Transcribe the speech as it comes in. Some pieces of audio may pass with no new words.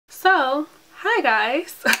So hi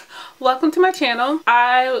guys, welcome to my channel.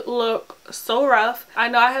 I look so rough. I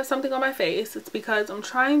know I have something on my face. It's because I'm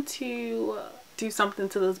trying to do something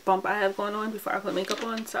to this bump I have going on before I put makeup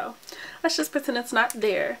on, so let's just pretend it's not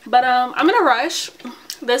there. But I'm in a rush.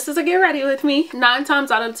 This is a get ready with me. 9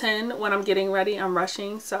 times out of 10 when I'm getting ready I'm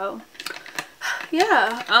rushing, so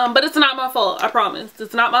yeah. But it's not my fault, I promise.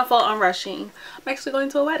 It's not my fault I'm rushing. I'm actually going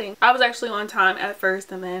to a wedding. I was actually on time at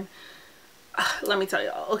first, and then let me tell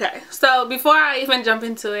y'all. Okay, so before I even jump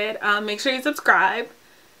into it, make sure you subscribe,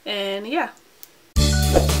 and yeah.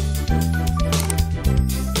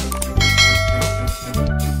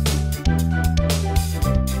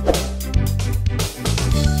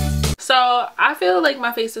 So I feel like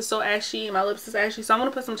my face is so ashy, my lips is ashy, so I'm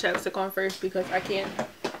gonna put some chapstick on first because I can't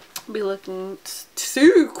be looking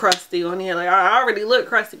too crusty on here. Like, I already look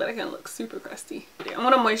crusty, but I can't look super crusty. I'm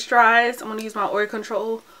gonna moisturize. I'm gonna use my oil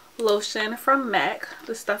control lotion from MAC.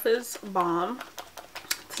 This stuff is bomb.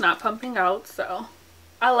 It's not pumping out, so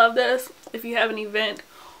I love this. If you have an event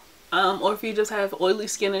or if you just have oily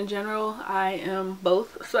skin in general, I am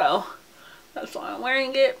both, so that's why I'm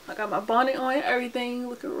wearing it. I got my bonnet on, everything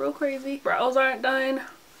looking real crazy. Brows aren't done.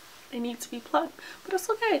 They need to be plucked, but it's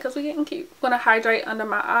okay because we're getting cute. I'm gonna hydrate under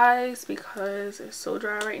my eyes because it's so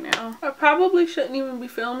dry right now. I probably shouldn't even be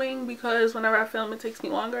filming because whenever I film it takes me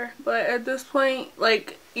longer, but at this point,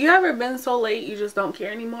 like, you ever been so late you just don't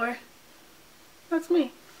care anymore? That's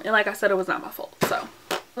me. And like I said, it was not my fault. So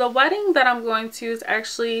the wedding that I'm going to is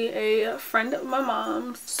actually a friend of my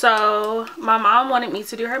mom's. So my mom wanted me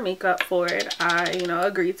to do her makeup for it. I, you know,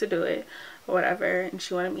 agreed to do it or whatever, and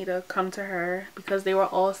she wanted me to come to her because they were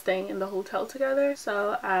all staying in the hotel together.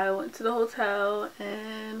 So I went to the hotel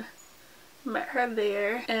and met her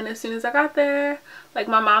there, and as soon as I got there, like,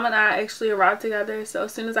 my mom and I actually arrived together, so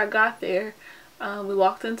as soon as I got there, we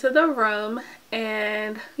walked into the room,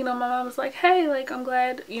 and you know, my mom was like, hey, like, I'm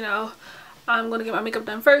glad, you know, I'm gonna get my makeup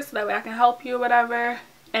done first so that way I can help you or whatever.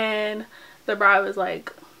 And the bride was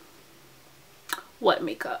like, what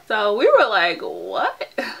makeup? So we were like, what?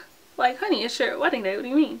 Like, honey, it's your wedding day, what do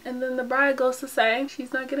you mean? And then the bride goes to say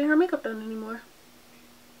she's not getting her makeup done anymore.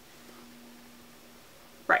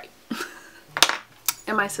 Right.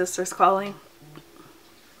 And my sister's calling.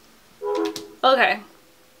 Okay,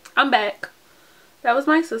 I'm back. That was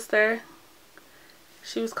my sister.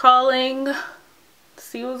 She was calling to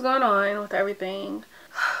see what's going on with everything.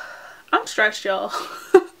 I'm stressed, y'all.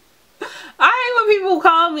 I hate when people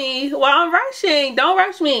call me while I'm rushing. Don't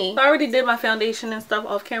rush me. I already did my foundation and stuff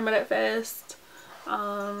off camera that fast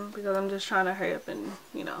because I'm just trying to hurry up and,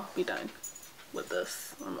 you know, be done with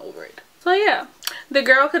this. I'm over it. So yeah, the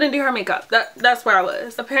girl couldn't do her makeup. That's where I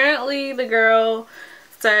was. Apparently the girl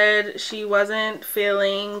said she wasn't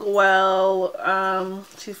feeling well.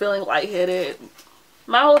 She's feeling lightheaded.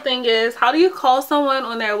 My whole thing is, how do you call someone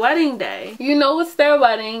on their wedding day? You know it's their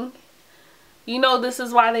wedding. You know this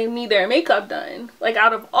is why they need their makeup done. Like,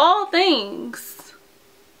 out of all things,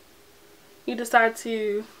 you decide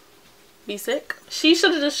to be sick. She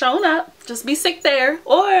should have just shown up. Just be sick there.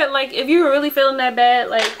 Or, like, if you were really feeling that bad,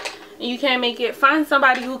 like, and you can't make it, find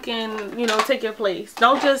somebody who can, you know, take your place.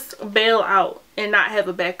 Don't just bail out and not have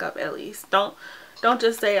a backup at least. Don't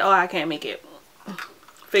just say, oh, I can't make it.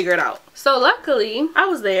 Figure it out. So luckily, I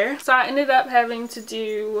was there. So I ended up having to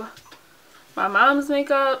do my mom's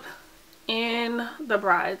makeup and the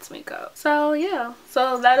bride's makeup. So yeah,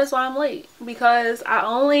 so that is why I'm late, because I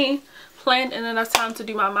only planned in enough time to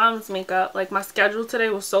do my mom's makeup. Like, my schedule today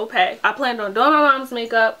was so packed. I planned on doing my mom's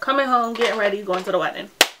makeup, coming home, getting ready, going to the wedding.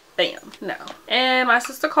 Bam. No. And my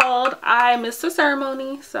sister called. I missed the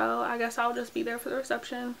ceremony, so I guess I'll just be there for the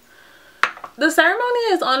reception. The ceremony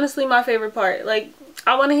is honestly my favorite part. Like,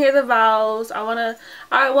 I want to hear the vows. I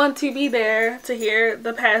want to be there to hear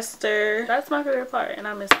the pastor. That's my favorite part, and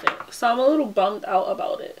I missed it. So I'm a little bummed out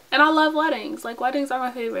about it. And I love weddings. Like, weddings are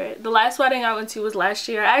my favorite. The last wedding I went to was last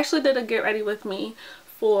year. I actually did a get ready with me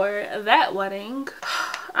for that wedding.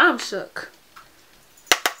 I'm shook.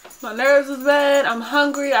 My nerves is bad. I'm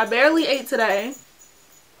hungry. I barely ate today.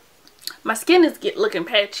 My skin is looking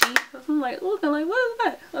patchy. I'm like, looking like, what is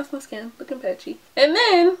that? That's my skin looking patchy. And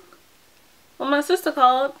then when my sister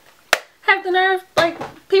called, have the nerve, like,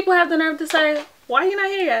 people have the nerve to say, why you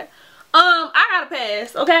not here yet? I gotta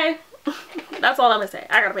pass, okay? That's all I'm gonna say.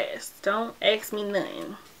 I gotta pass. Don't ask me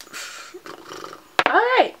nothing.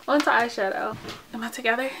 Alright, on to eyeshadow. Am I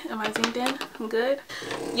together? Am I zoomed in? I'm good.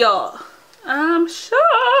 Y'all, I'm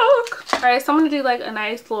shook. Alright, so I'm gonna do like a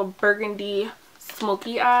nice little burgundy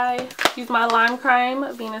smoky eye. Use my Lime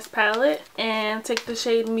Crime Venus palette and take the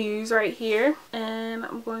shade Muse right here, and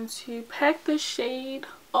I'm going to pack the shade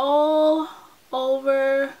all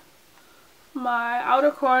over my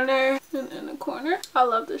outer corner and inner corner. I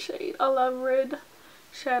love the shade. I love red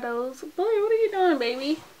shadows. Boy, what are you doing,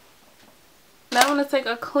 baby? Now I'm going to take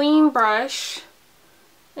a clean brush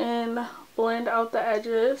and blend out the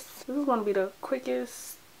edges. This is going to be the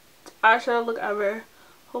quickest eyeshadow look ever.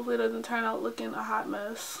 Hopefully it doesn't turn out looking a hot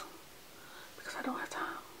mess because I don't have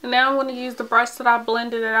time. And now I'm going to use the brush that I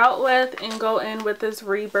blended it out with and go in with this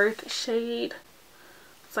Rebirth shade.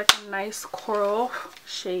 It's like a nice coral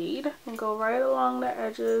shade. And go right along the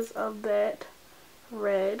edges of that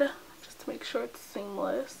red just to make sure it's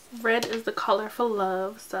seamless. Red is the color for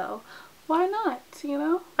love, so why not, you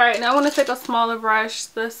know? Alright, now I want to take a smaller brush,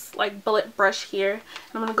 this like bullet brush here, and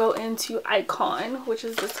I'm going to go into Icon, which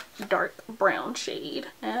is this dark brown shade.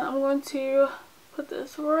 And I'm going to put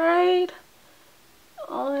this right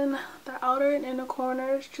on the outer and inner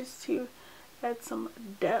corners just to add some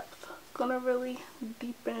depth. It's going to really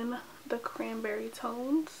deepen the cranberry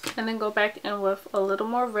tones. And then go back in with a little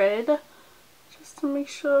more red just to make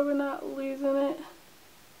sure we're not losing it.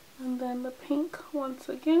 And then the pink once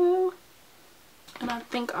again. And I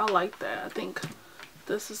think I like that. I think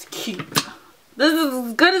this is cute. This is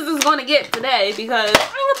as good as it's going to get today because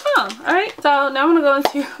I ain't got time. Alright, so now I'm going to go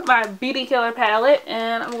into my Beauty Killer palette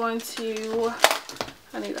and I'm going to,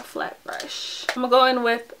 I need a flat brush. I'm going to go in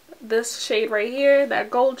with this shade right here,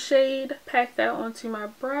 that gold shade. Pack that onto my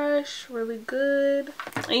brush really good.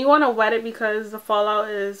 And you want to wet it because the fallout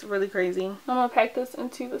is really crazy. I'm going to pack this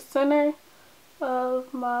into the center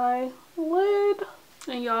of my lid.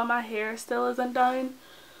 And y'all, my hair still isn't done.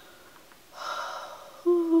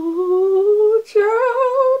 Ooh,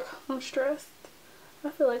 child. I'm stressed. I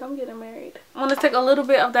feel like I'm getting married. I'm going to take a little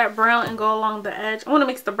bit of that brown and go along the edge. I want to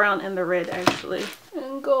mix the brown and the red actually.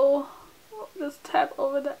 And go, just tap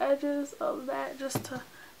over the edges of that just to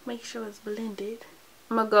make sure it's blended.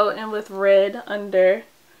 I'm going to go in with red under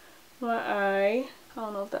my eye. I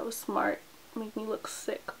don't know if that was smart. Make me look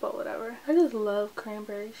sick, but whatever. I just love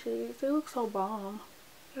cranberry shades. They look so bomb.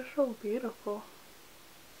 They're so beautiful.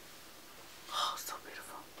 Oh, so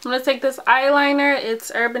beautiful. I'm gonna take this eyeliner. It's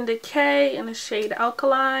Urban Decay in the shade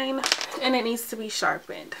Alkaline, and it needs to be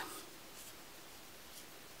sharpened.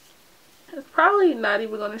 It's probably not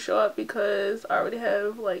even gonna show up because I already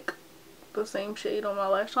have like the same shade on my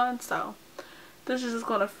lash line, so this is just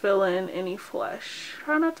gonna fill in any flesh.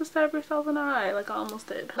 Try not to stab yourself in the eye like I almost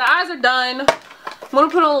did. The eyes are done. I'm gonna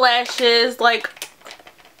put on lashes. Like,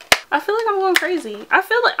 I feel like I'm going crazy. I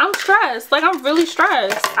feel like I'm stressed. Like, I'm really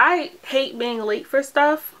stressed. I hate being late for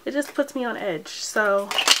stuff. It just puts me on edge. So,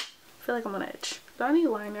 I feel like I'm on edge. Do I need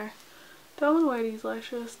liner? Do I want to wear these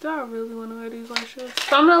lashes? Do I really want to wear these lashes?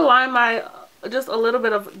 So, I'm gonna line my, just a little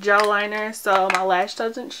bit of gel liner so my lash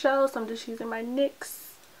doesn't show. So, I'm just using my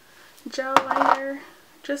NYX gel liner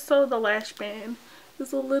just so the lash band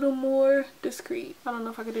is a little more discreet. I don't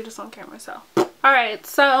know if I could do this on camera, so. Alright,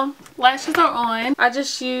 so lashes are on. I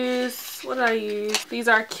just used, what did I use? These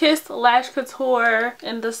are Kiss Lash Couture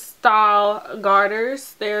in the style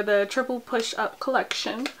Garters. They're the triple push up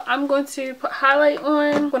collection. I'm going to put highlight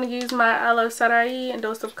on. I'm going to use my I Love Sarai and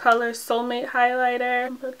Dose of Color Soulmate highlighter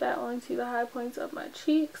and put that onto the high points of my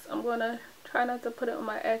cheeks. I'm going to try not to put it on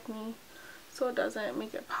my acne so it doesn't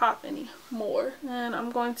make it pop anymore. And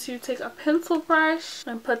I'm going to take a pencil brush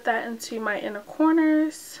and put that into my inner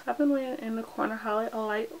corners. I've been wearing inner corner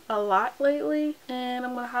highlight a lot lately. And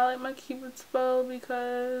I'm going to highlight my Cupid's bow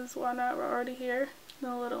because why not? We're already here.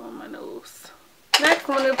 And a little on my nose. Next,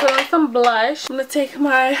 I'm going to put on some blush. I'm going to take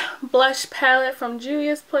my blush palette from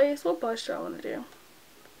Julia's Place. What blush do I want to do?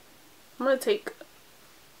 I'm going to take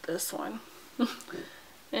this one.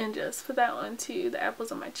 And just put that onto the apples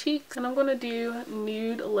of my cheeks. And I'm going to do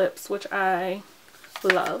nude lips, which I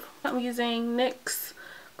love. I'm using NYX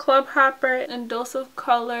Club Hopper and Dose of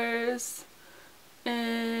Colors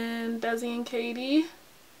and Desi and Katie.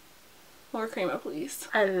 More creamer, please.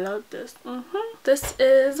 I love this. This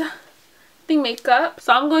is the makeup.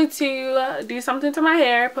 So I'm going to do something to my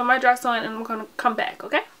hair, put my dress on, and I'm going to come back,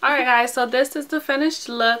 okay? Alright guys, so this is the finished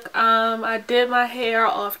look. I did my hair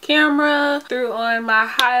off camera, threw on my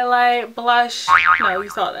highlight, blush. No, you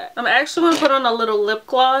saw that. I'm actually going to put on a little lip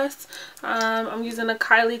gloss. I'm using a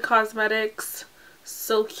Kylie Cosmetics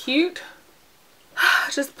So Cute.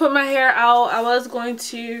 Just put my hair out. I was going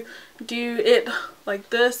to do it like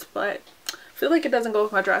this, but I feel like it doesn't go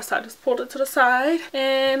with my dress, so I just pulled it to the side.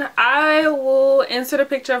 And I will insert a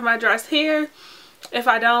picture of my dress here. If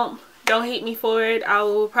I don't Don't hate me for it. I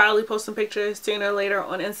will probably post some pictures sooner or later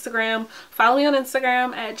on Instagram. Follow me on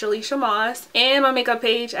Instagram at Jaleisha Moss and my makeup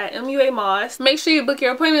page at MUA Moss. Make sure you book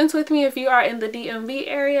your appointments with me if you are in the DMV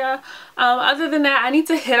area. Other than that, I need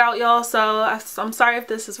to head out, y'all, so I'm sorry if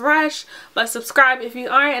this is rushed, but subscribe if you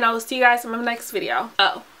aren't, and I will see you guys in my next video.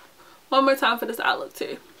 Oh, one more time for this eye look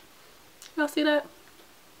too. Y'all see that?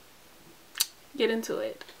 Get into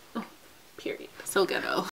it. Period. So ghetto.